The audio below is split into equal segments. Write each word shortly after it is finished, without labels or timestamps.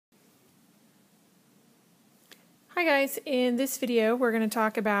Hi guys, in this video we're going to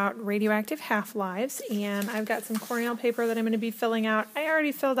talk about radioactive half-lives, and I've got some Cornell paper that I'm going to be filling out. I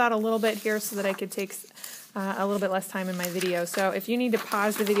already filled out a little bit here so that I could take a little bit less time in my video. So if you need to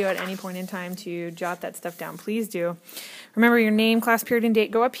pause the video at any point in time to jot that stuff down, please do. Remember, your name, class, period, and date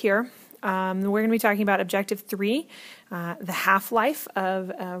go up here. We're going to be talking about Objective 3, the half-life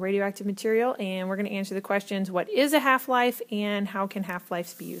of radioactive material, and we're going to answer the questions, what is a half-life and how can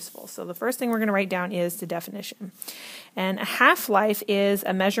half-lives be useful? So the first thing we're going to write down is the definition. And a half-life is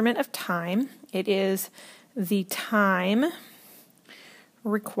a measurement of time. It is the time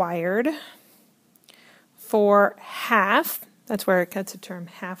required for half, that's where it gets the term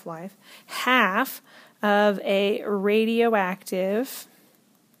half-life, half of a radioactive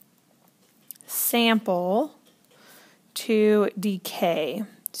sample to decay.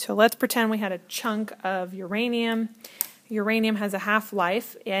 So let's pretend we had a chunk of uranium. Uranium has a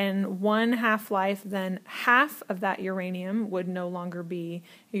half-life, and one half-life, then half of that uranium would no longer be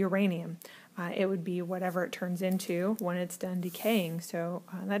uranium. It would be whatever it turns into when it's done decaying. So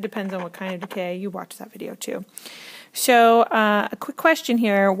that depends on what kind of decay. You watch that video too. So a quick question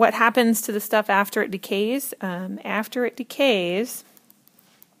here. What happens to the stuff after it decays? After it decays,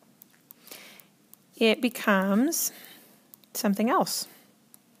 it becomes something else,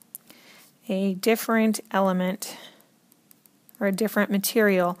 a different element or a different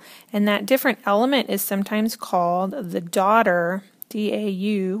material. And that different element is sometimes called the daughter,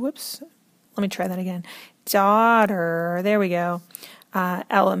 D-A-U, whoops, let me try that again, daughter, there we go,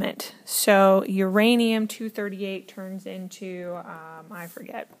 element. So uranium-238 turns into, I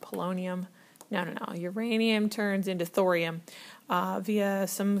forget, polonium. No. Uranium turns into thorium via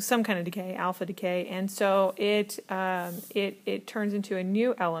some kind of decay, alpha decay, and so it turns into a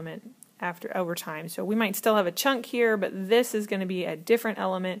new element over time. So we might still have a chunk here, but this is going to be a different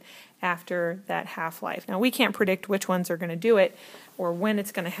element after that half-life. Now we can't predict which ones are going to do it or when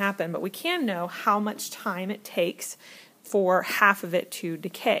it's going to happen, but we can know how much time it takes for half of it to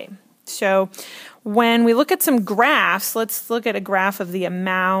decay. So when we look at some graphs, let's look at a graph of the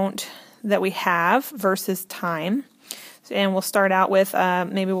amount that we have versus time. And we'll start out with,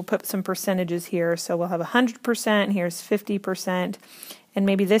 maybe we'll put some percentages here. So we'll have 100%, here's 50%, and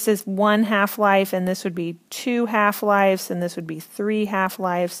maybe this is one half-life, and this would be two half-lives, and this would be three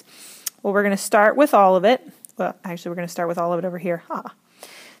half-lives. Well, we're going to start with all of it. Well, actually, we're going to start with all of it over here.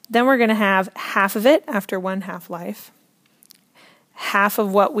 Then we're going to have half of it after one half-life, half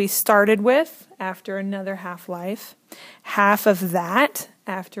of what we started with after another half-life, half of that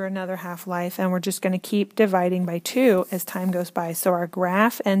after another half-life, and we're just going to keep dividing by 2 as time goes by. So our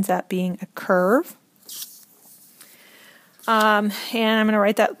graph ends up being a curve. And I'm going to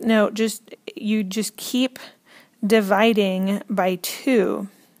write that note, you just keep dividing by 2.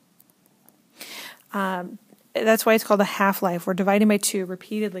 That's why it's called a half-life. We're dividing by 2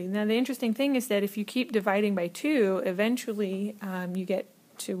 repeatedly. Now the interesting thing is that if you keep dividing by 2, eventually you get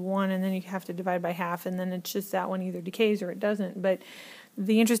to 1, and then you have to divide by half, and then it's just that one either decays or it doesn't. But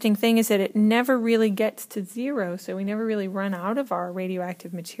the interesting thing is that it never really gets to 0, so we never really run out of our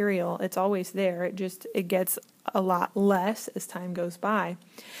radioactive material. It's always there. It gets a lot less as time goes by.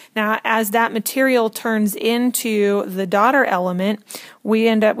 Now, as that material turns into the daughter element, we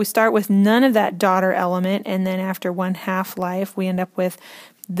start with none of that daughter element, and then after one half-life, we end up with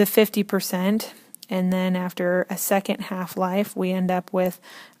the 50%. And then after a second half-life, we end up with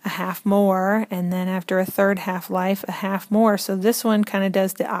a half more, and then after a third half-life, a half more. So this one kind of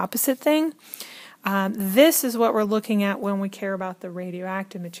does the opposite thing. This is what we're looking at when we care about the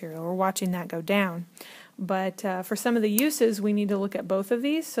radioactive material. We're watching that go down. But for some of the uses, we need to look at both of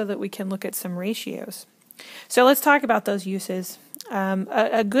these so that we can look at some ratios. So let's talk about those uses.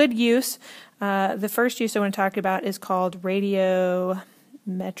 A good use, the first use I want to talk about is called radiometric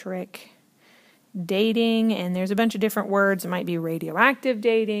dating, and there's a bunch of different words. It might be radioactive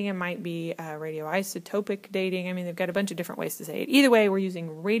dating, it might be radioisotopic dating. I mean, they've got a bunch of different ways to say it. Either way, we're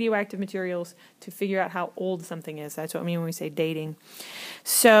using radioactive materials to figure out how old something is. That's what I mean when we say dating.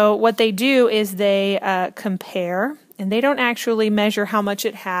 So what they do is they compare, and they don't actually measure how much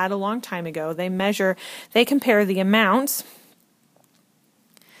it had a long time ago. They compare the amounts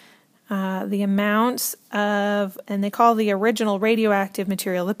of, and they call the original radioactive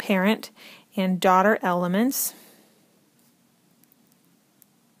material the parent, and daughter elements,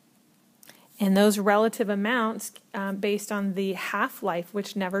 and those relative amounts based on the half-life,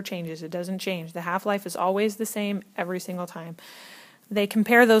 which never changes. It doesn't change. The half-life is always the same every single time. they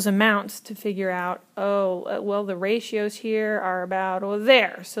compare those amounts to figure out, oh, well, the ratios here are about, oh,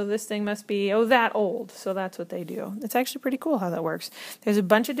 there. So this thing must be, oh, that old. So that's what they do. It's actually pretty cool how that works. There's a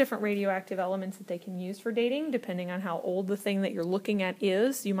bunch of different radioactive elements that they can use for dating, depending on how old the thing that you're looking at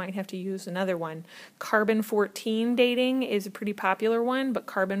is. You might have to use another one. Carbon-14 dating is a pretty popular one, but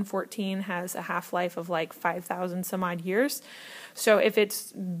carbon-14 has a half-life of like 5,000 some odd years. So if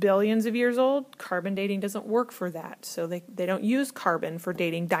it's billions of years old, carbon dating doesn't work for that. So they don't use carbon for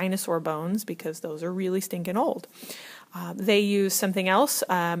dating dinosaur bones because those are really stinking old. They use something else.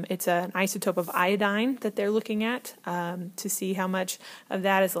 It's an isotope of iodine that they're looking at to see how much of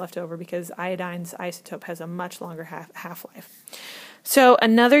that is left over, because iodine's isotope has a much longer half-life. So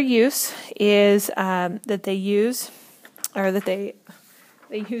another use is that they use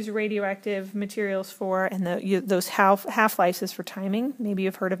radioactive materials for, and those half-lives is for timing. Maybe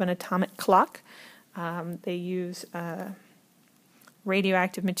you've heard of an atomic clock. They use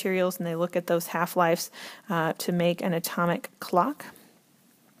radioactive materials, and they look at those half-lives to make an atomic clock.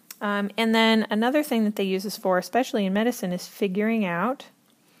 And then another thing that they use this for, especially in medicine, is figuring out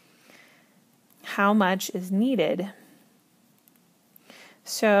how much is needed.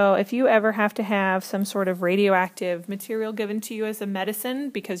 So if you ever have to have some sort of radioactive material given to you as a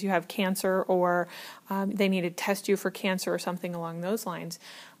medicine because you have cancer, or they need to test you for cancer or something along those lines,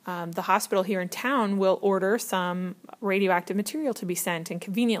 the hospital here in town will order some radioactive material to be sent. And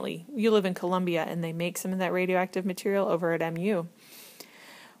conveniently, you live in Columbia, and they make some of that radioactive material over at MU.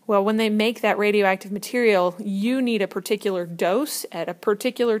 Well, when they make that radioactive material, you need a particular dose at a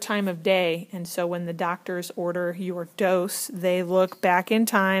particular time of day. And so when the doctors order your dose, they look back in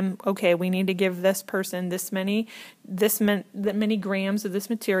time. Okay, we need to give this person this many grams of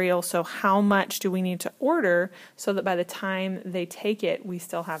this material. So how much do we need to order so that by the time they take it, we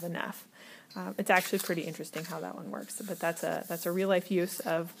still have enough? It's actually pretty interesting how that one works, but that's a real-life use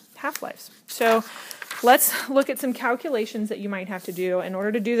of half-lives. So let's look at some calculations that you might have to do. In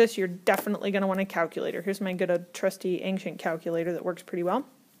order to do this, you're definitely going to want a calculator. Here's my good old trusty ancient calculator that works pretty well.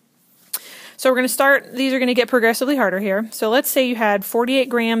 So we're going to start, these are going to get progressively harder here. So let's say you had 48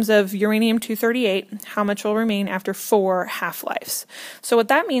 grams of uranium-238. How much will remain after 4 half-lives? So what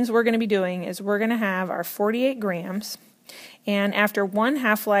that means we're going to be doing is we're going to have our 48 grams, and after 1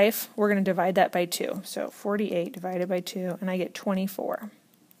 half-life, we're going to divide that by 2. So 48 divided by 2, and I get 24.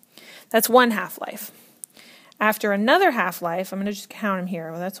 That's 1 half-life. After another half-life, I'm going to just count them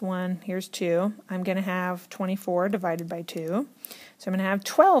here. Well, that's 1, here's 2. I'm going to have 24 divided by 2. So I'm going to have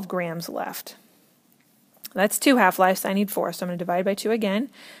 12 grams left. That's 2 half-lives, I need 4. So I'm going to divide by 2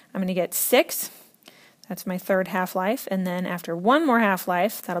 again. I'm going to get 6. That's my 3rd half-life, and then after 1 more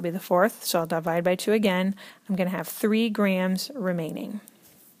half-life, that'll be the 4th, so I'll divide by 2 again. I'm going to have 3 grams remaining.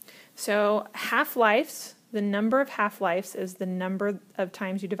 So half-lives, the number of half-lives is the number of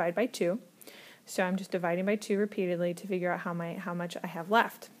times you divide by 2. So I'm just dividing by 2 repeatedly to figure out how much I have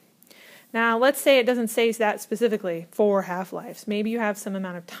left. Now, let's say it doesn't say that specifically, 4 half-lives. Maybe you have some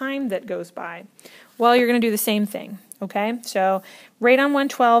amount of time that goes by. Well, you're going to do the same thing, okay? So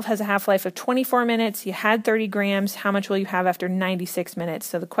radon-112 has a half-life of 24 minutes. You had 30 grams. How much will you have after 96 minutes?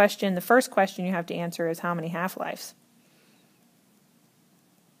 So the first question you have to answer is how many half-lives?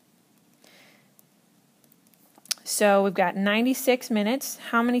 So we've got 96 minutes.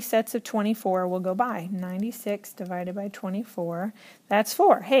 How many sets of 24 will go by? 96 divided by 24. That's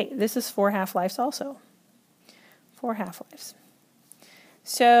 4. Hey, this is 4 half-lives also. 4 half-lives.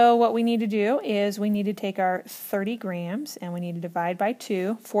 So what we need to do is we need to take our 30 grams and we need to divide by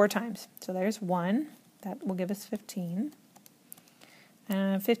 2 4 times. So there's 1. That will give us 15.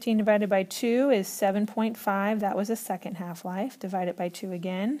 15 divided by 2 is 7.5. That was a 2nd half-life. Divide it by 2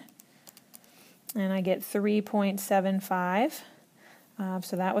 again. And I get 3.75.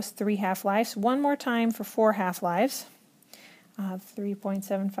 So that was 3 half-lives. One more time for 4 half-lives.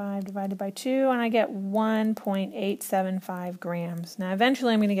 3.75 divided by 2, and I get 1.875 grams. Now,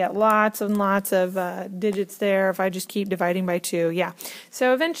 eventually I'm going to get lots and lots of digits there if I just keep dividing by 2. Yeah,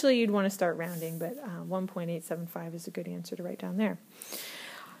 so eventually you'd want to start rounding, but 1.875 is a good answer to write down there.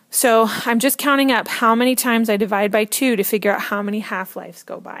 So I'm just counting up how many times I divide by 2 to figure out how many half-lives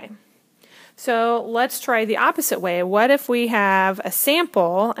go by. So let's try the opposite way. What if we have a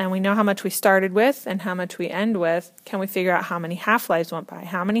sample and we know how much we started with and how much we end with? Can we figure out how many half-lives went by?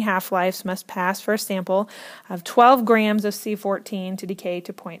 How many half-lives must pass for a sample of 12 grams of C14 to decay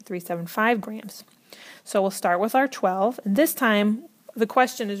to 0.375 grams? So we'll start with our 12. And this time the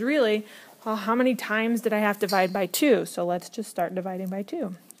question is really, well, how many times did I have to divide by 2? So let's just start dividing by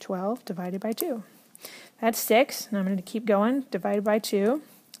 2. 12 divided by 2. That's 6. And I'm going to keep going. Divided by 2.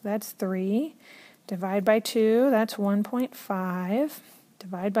 That's 3, Divide by 2, that's 1.5.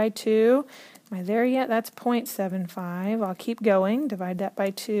 Divide by 2. Am I there yet? That's 0.75. I'll keep going. Divide that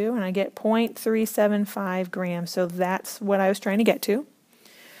by 2, and I get 0.375 grams. So that's what I was trying to get to.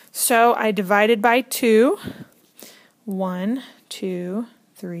 So I divided by 2. 1, 2,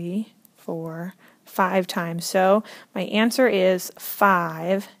 3, 4, 5 times. So my answer is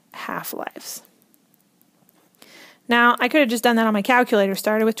 5 half-lives. Now, I could have just done that on my calculator.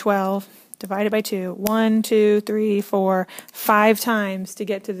 Started with 12. Divided by 2, 1, 2, 3, 4, 5 times to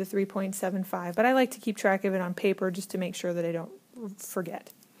get to the 3.75. But I like to keep track of it on paper just to make sure that I don't forget.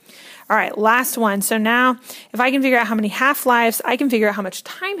 All right, last one. So now, if I can figure out how many half-lives, I can figure out how much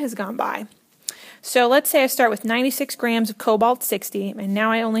time has gone by. So let's say I start with 96 grams of cobalt-60, and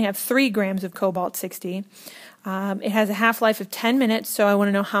now I only have 3 grams of cobalt-60. It has a half-life of 10 minutes, so I want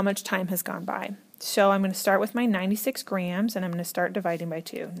to know how much time has gone by. So I'm going to start with my 96 grams, and I'm going to start dividing by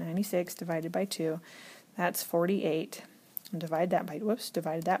 2. 96 divided by 2, that's 48. And divided that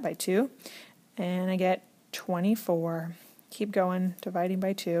by 2, and I get 24. Keep going, dividing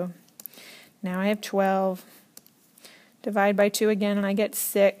by 2. Now I have 12. Divide by 2 again, and I get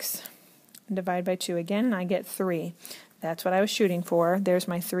 6. Divide by 2 again, and I get 3. That's what I was shooting for. There's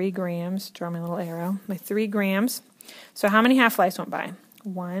my 3 grams. Draw my little arrow. My 3 grams. So how many half-lives went by?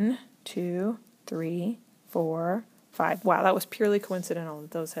 1, 2, 3, 4, 5. Wow, that was purely coincidental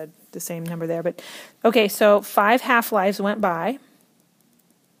that those had the same number there. But okay, so 5 half-lives went by.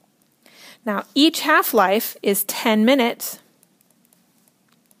 Now, each half-life is 10 minutes.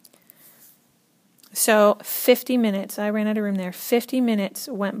 So 50 minutes. I ran out of room there. 50 minutes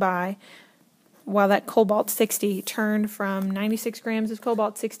went by while that cobalt-60 turned from 96 grams of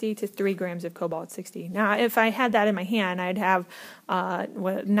cobalt-60 to 3 grams of cobalt-60. Now, if I had that in my hand, I'd have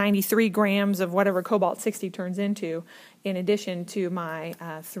 93 grams of whatever cobalt-60 turns into, in addition to my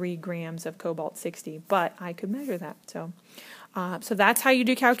 3 grams of cobalt-60. But I could measure that. So that's how you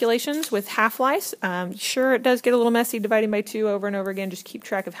do calculations with half-lives. Sure, it does get a little messy dividing by 2 over and over again. Just keep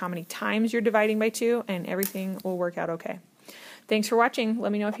track of how many times you're dividing by 2, and everything will work out okay. Thanks for watching.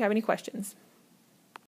 Let me know if you have any questions.